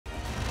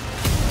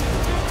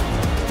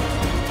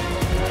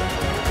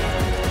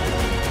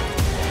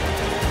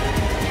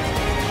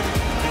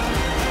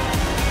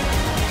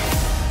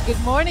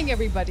Morning,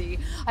 everybody.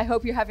 I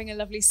hope you're having a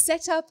lovely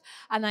setup.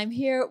 And I'm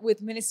here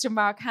with Minister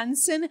Marc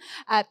Hansen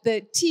at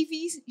the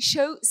TV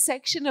show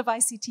section of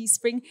ICT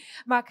Spring.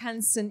 Marc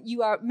Hansen,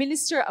 you are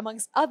Minister,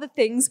 amongst other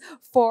things,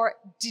 for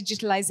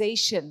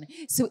Digitalisation.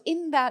 So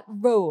in that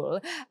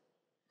role,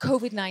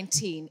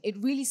 COVID-19, it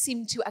really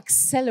seemed to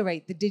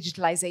accelerate the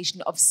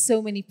digitalisation of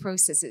so many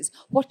processes.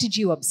 What did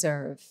you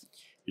observe?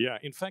 Yeah,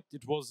 in fact,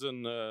 it was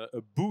a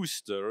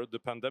booster, the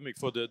pandemic,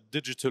 for the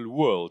digital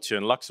world here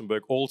in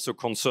Luxembourg, also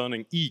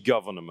concerning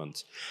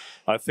e-government.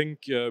 I think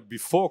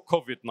before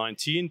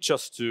COVID-19,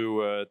 just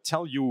to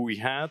tell you, we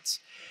had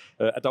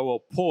at our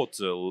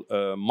portal,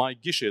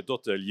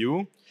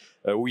 myguichet.lu,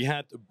 we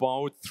had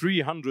about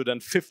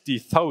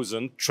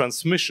 350,000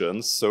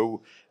 transmissions,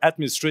 so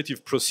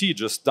administrative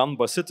procedures done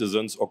by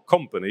citizens or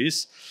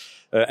companies.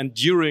 And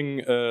during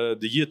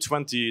the year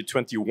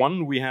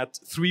 2021, we had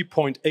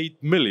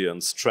 3.8 million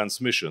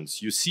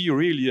transmissions. You see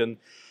really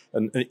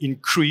an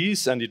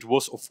increase, and it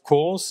was, of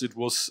course,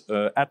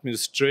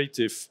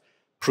 administrative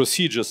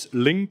procedures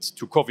linked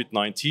to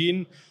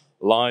COVID-19,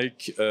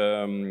 like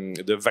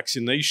the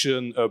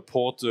vaccination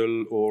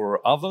portal or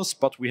others,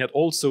 but we had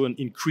also an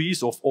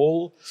increase of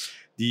all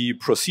the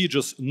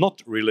procedures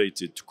not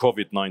related to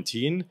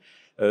COVID-19.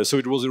 So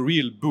it was a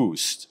real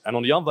boost. And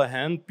on the other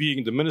hand,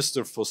 being the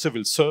Minister for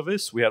Civil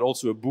Service, we had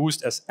also a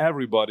boost as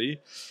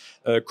everybody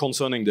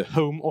concerning the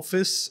Home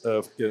Office.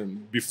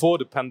 Before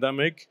the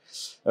pandemic,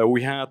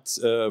 we had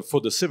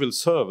for the civil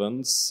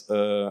servants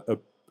a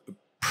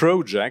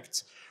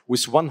project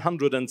with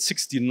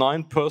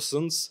 169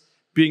 persons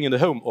being in the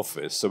Home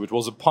Office. So it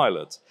was a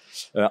pilot.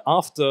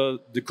 After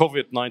the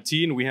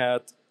COVID-19, we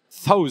had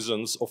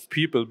thousands of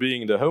people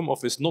being in the Home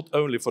Office, not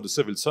only for the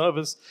civil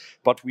service,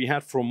 but we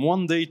had from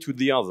one day to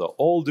the other,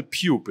 all the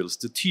pupils,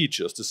 the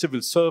teachers, the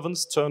civil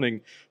servants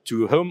turning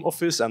to Home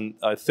Office. And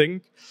I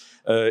think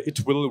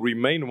it will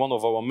remain one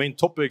of our main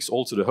topics,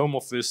 also the Home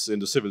Office in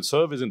the civil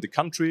service in the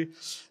country.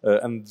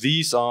 And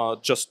these are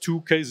just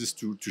two cases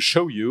to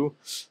show you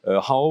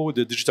how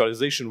the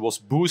digitalization was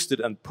boosted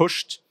and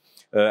pushed.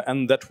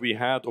 And that we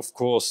had, of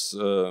course,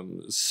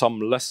 some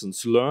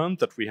lessons learned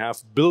that we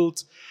have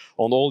built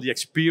on all the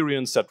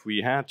experience that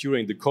we had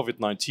during the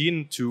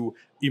COVID-19 to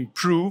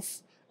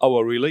improve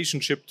our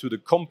relationship to the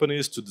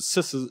companies, to the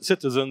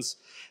citizens,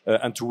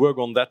 and to work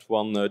on that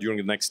one during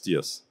the next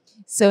years.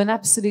 So an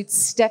absolute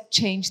step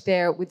change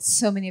there, with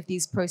so many of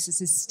these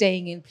processes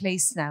staying in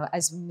place now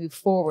as we move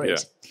forward.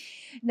 Yeah.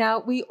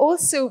 Now, we're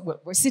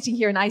sitting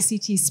here in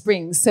ICT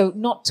Springs, so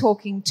not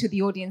talking to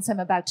the audience I'm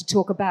about to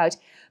talk about,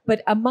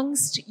 but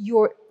amongst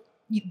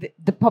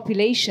the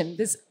population,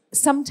 there's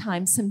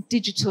sometimes some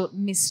digital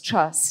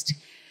mistrust.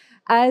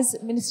 As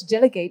Minister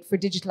Delegate for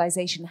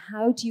Digitalisation,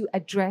 how do you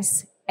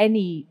address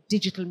any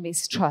digital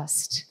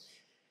mistrust?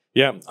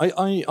 Yeah,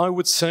 I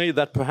would say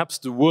that perhaps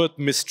the word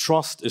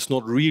mistrust is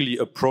not really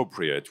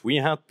appropriate. We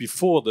had,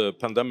 before the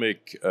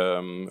pandemic,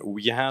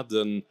 we had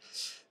an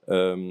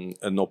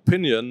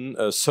opinion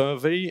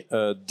survey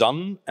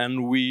done,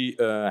 and we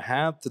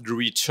had the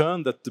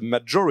return that the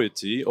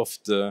majority of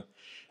the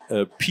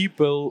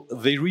people,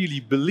 they really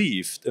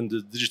believed in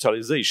the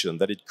digitalization,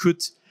 that it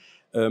could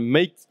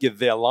make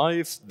their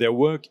life, their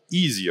work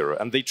easier.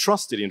 And they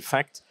trusted, in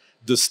fact,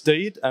 the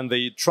state, and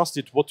they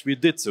trusted what we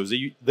did. So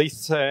they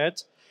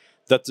said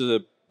that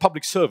the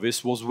public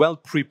service was well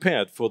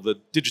prepared for the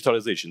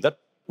digitalization. That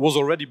was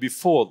already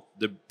before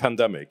the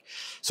pandemic.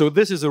 So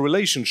this is a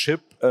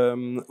relationship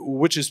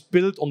which is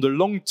built on the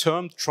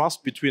long-term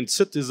trust between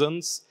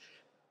citizens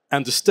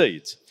and the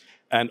state.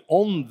 And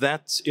on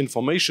that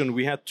information,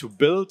 we had to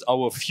build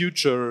our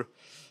future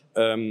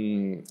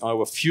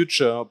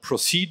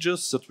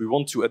procedures that we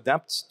want to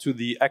adapt to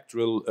the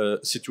actual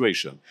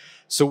situation.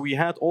 So we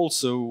had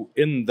also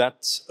in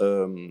that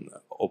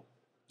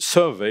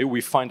survey, we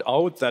find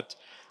out that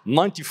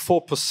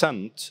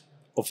 94%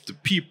 of the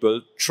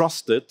people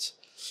trusted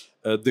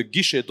the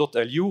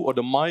guichet.lu or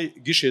the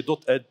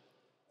myguichet.lu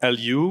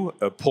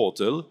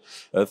portal.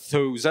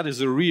 So that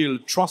is a real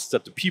trust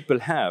that the people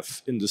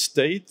have in the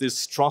state.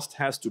 This trust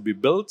has to be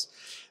built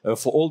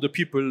for all the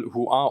people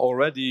who are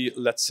already,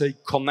 let's say,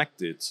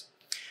 connected.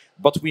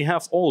 But we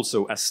have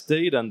also, as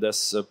state and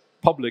as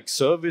public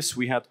service,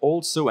 we had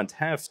also and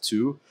have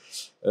to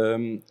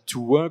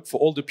work for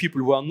all the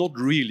people who are not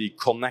really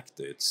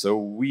connected. So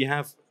we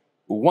have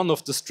one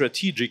of the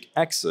strategic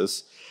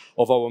axes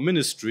of our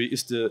ministry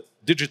is the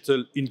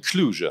digital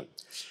inclusion.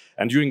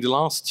 And during the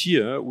last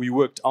year, we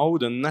worked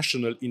out a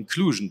national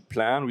inclusion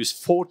plan with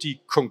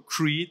 40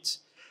 concrete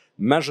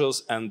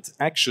measures and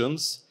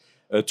actions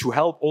to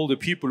help all the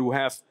people who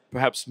have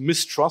perhaps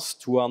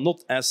mistrust, who are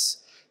not as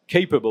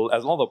capable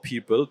as other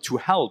people, to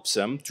help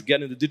them to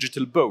get in the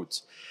digital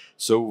boat.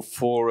 So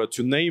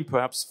to name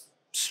perhaps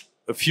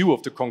a few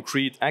of the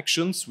concrete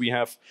actions, we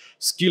have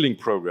skilling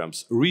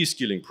programs,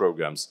 reskilling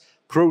programs,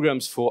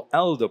 programs for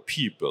elder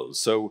people.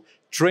 So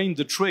train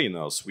the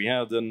trainers. We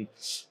had a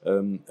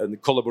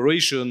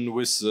collaboration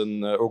with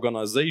an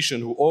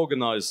organization who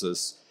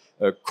organizes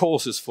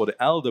courses for the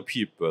elder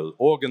people,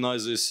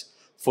 organizes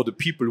for the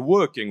people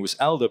working with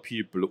elder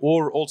people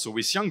or also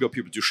with younger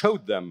people, to show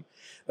them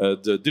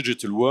the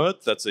digital world,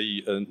 that they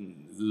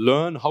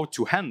learn how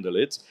to handle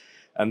it.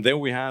 And then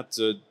we had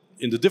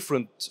in the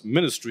different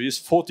ministries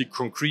 40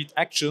 concrete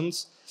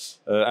actions,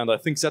 and I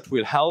think that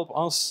will help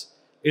us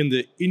in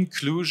the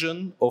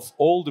inclusion of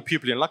all the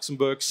people in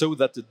Luxembourg so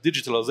that the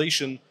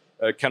digitalization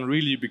can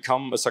really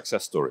become a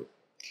success story.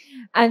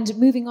 And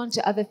moving on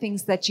to other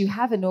things that you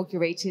have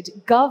inaugurated,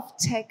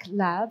 GovTech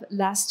Lab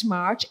last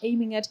March,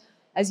 aiming at,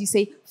 as you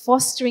say,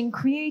 fostering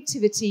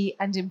creativity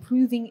and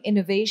improving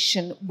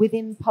innovation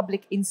within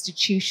public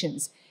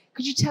institutions.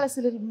 Could you tell us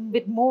a little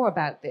bit more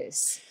about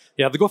this?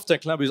 Yeah, the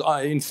GovTech Lab is,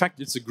 in fact,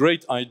 it's a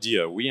great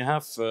idea. We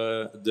have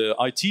the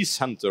IT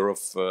center of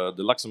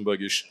the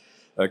Luxembourgish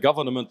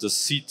government, the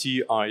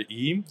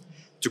CTIE.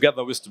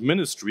 Together with the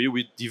ministry,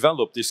 we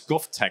developed this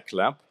GovTech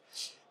Lab.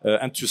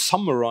 And to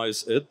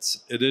summarize it,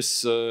 it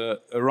is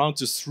around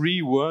the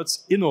 3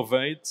 words: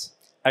 innovate,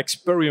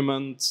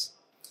 experiment,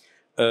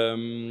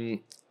 and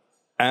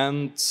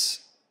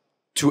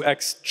to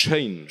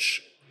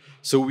exchange.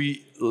 So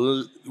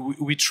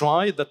we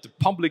try that the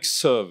public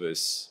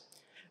service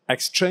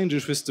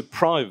exchanges with the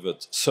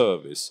private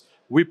service.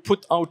 We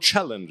put out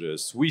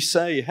challenges. We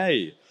say,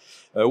 hey,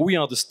 we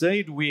are the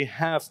state, we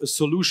have a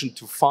solution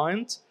to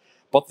find,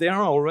 but there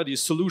are already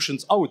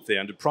solutions out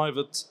there in the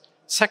private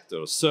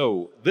sector.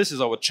 So this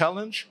is our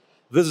challenge.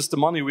 This is the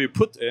money we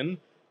put in.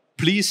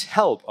 Please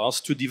help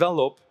us to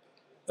develop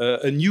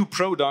a new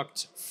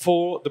product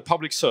for the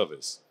public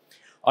service.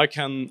 I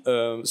can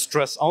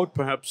stress out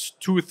perhaps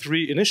 2 or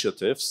 3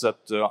 initiatives that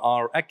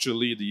are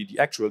actually the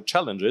actual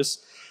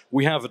challenges.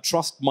 We have a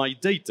Trust My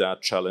Data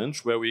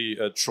challenge where we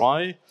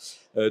try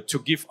to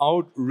give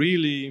out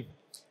really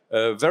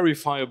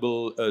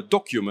verifiable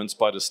documents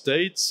by the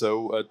state.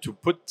 So to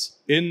put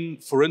in,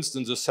 for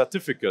instance, a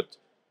certificate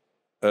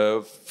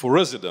for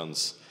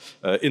residents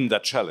in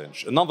that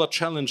challenge. Another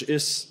challenge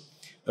is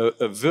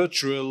a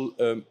virtual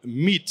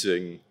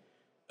meeting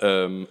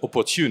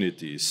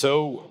opportunity.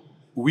 So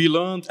we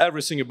learned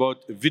everything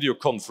about video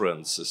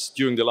conferences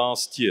during the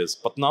last years,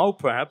 but now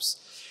perhaps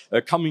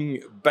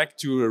coming back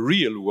to a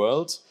real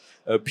world,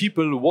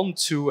 people want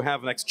to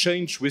have an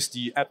exchange with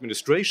the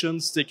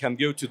administrations. They can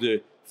go to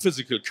the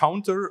physical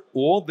counter,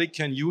 or they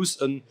can use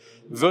a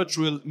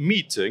virtual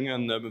meeting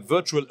and a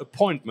virtual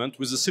appointment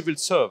with a civil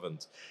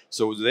servant.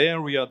 So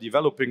there we are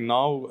developing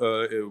now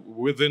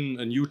within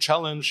a new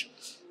challenge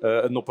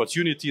an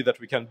opportunity that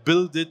we can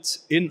build it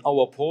in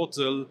our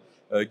portal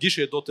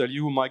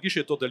guichet.lu,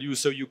 myguichet.lu,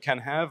 so you can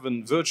have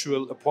a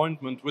virtual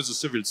appointment with a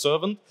civil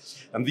servant.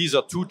 And these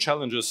are 2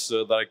 challenges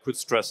that I could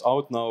stress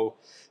out now.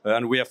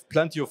 And we have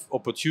plenty of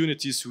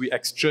opportunities. We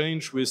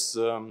exchange with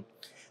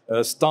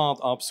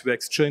startups, we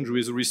exchange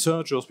with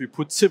researchers, we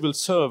put civil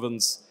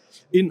servants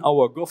in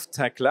our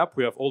GovTech Lab.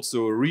 We have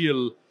also a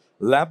real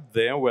lab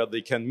there where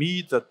they can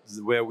meet,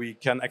 where we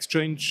can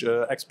exchange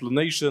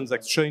explanations,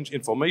 exchange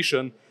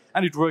information,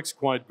 and it works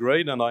quite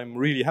great, and I'm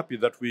really happy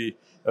that we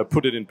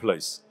put it in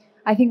place.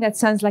 I think that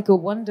sounds like a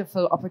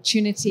wonderful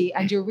opportunity,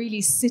 and you're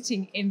really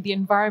sitting in the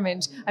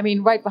environment. I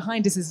mean, right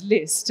behind us is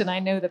LIST, and I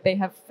know that they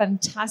have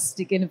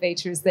fantastic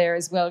innovators there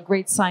as well,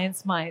 great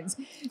science minds.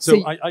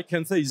 So I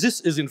can say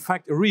this is in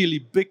fact a really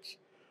big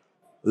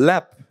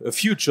lab, a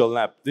future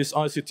lab, this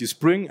ICT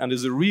Spring, and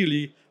is a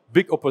really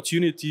big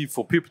opportunity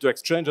for people to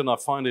exchange, and I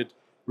find it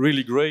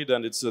really great,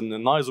 and it's a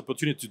nice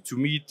opportunity to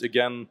meet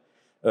again,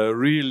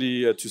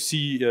 really to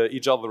see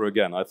each other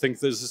again. I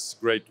think this is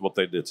great what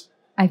they did.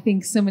 I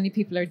think so many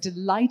people are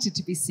delighted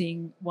to be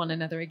seeing one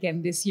another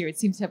again this year. It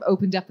seems to have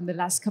opened up in the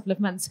last couple of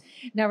months.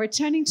 Now,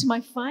 returning to my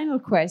final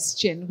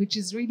question, which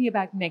is really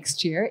about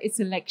next year. It's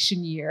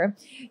election year.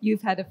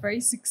 You've had a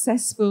very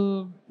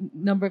successful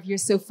number of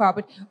years so far,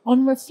 but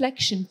on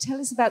reflection, tell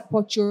us about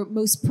what you're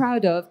most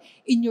proud of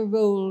in your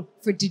role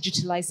for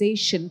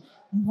digitalization,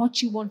 and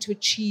what you want to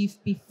achieve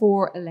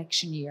before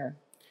election year.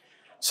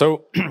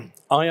 So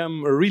I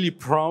am really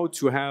proud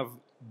to have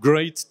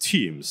great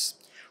teams.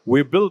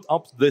 We built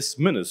up this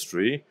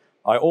ministry.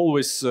 I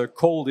always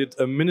called it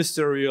a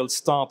ministerial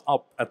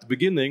start-up. At the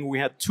beginning, we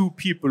had 2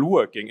 people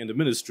working in the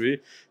ministry.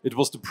 It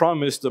was the Prime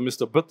Minister,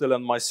 Mr. Buttel,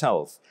 and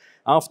myself.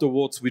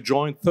 Afterwards, we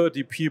joined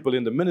 30 people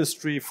in the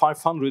ministry,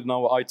 500 in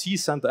our IT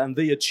center, and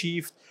they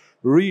achieved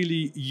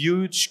really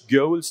huge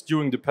goals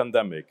during the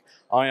pandemic.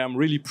 I am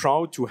really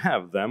proud to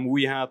have them.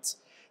 We had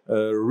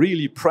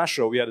really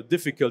pressure. We had a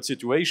difficult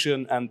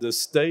situation, and the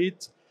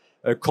state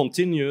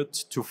continued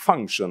to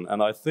function.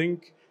 And I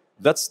think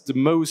that's the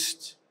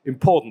most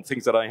important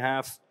thing that I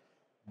have.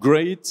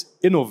 Great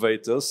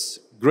innovators,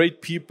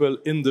 great people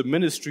in the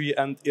ministry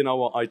and in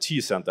our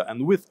IT center.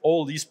 And with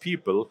all these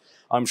people,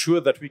 I'm sure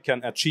that we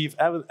can achieve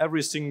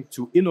everything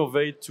to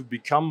innovate, to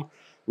become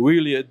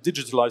really a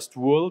digitalized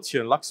world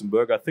here in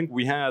Luxembourg. I think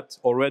we had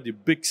already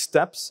big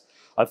steps.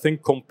 I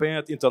think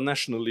compared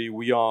internationally,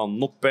 we are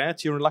not bad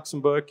here in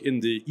Luxembourg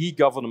in the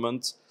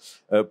e-government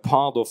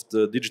part of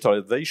the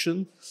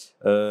digitalization.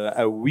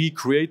 We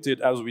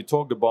created, as we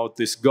talked about,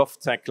 this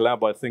GovTech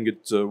Lab. I think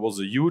it was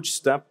a huge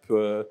step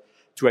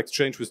to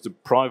exchange with the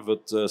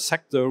private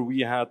sector.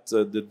 We had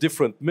the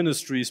different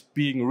ministries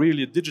being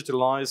really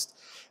digitalized,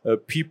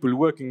 people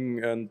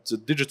working and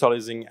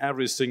digitalizing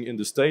everything in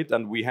the state,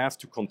 and we have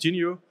to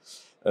continue.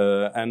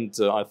 And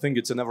I think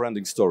it's a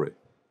never-ending story.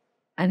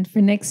 And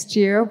for next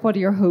year, what are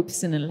your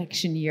hopes in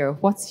election year?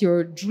 What's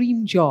your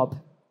dream job?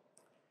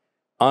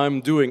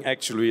 I'm doing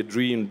actually a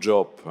dream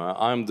job.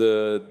 I'm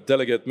the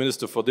delegate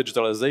minister for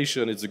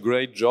digitalization. It's a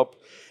great job.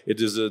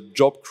 It is a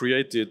job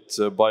created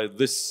by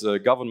this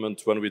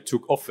government when we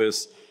took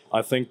office.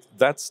 I think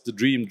that's the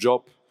dream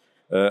job.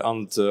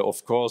 And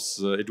of course,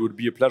 it would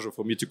be a pleasure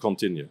for me to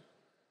continue.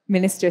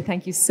 Minister,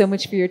 thank you so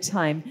much for your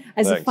time.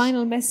 As Thanks. a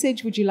final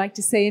message, would you like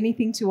to say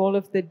anything to all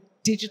of the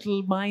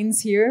digital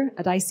minds here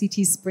at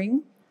ICT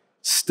Spring?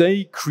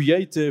 Stay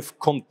creative,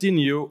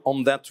 continue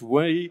on that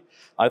way.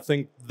 I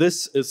think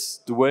this is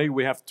the way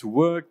we have to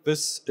work.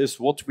 This is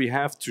what we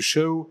have to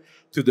show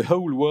to the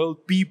whole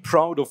world. Be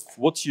proud of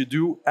what you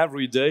do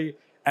every day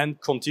and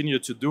continue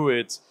to do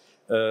it.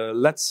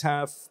 Let's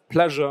have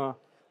pleasure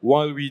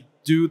while we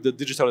do the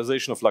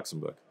digitalization of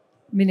Luxembourg.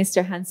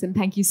 Minister Hansen,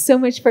 thank you so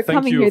much for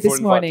coming here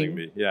this morning. Thank you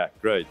for inviting me. Yeah,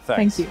 great.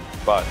 Thanks. Thank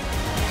you. Bye.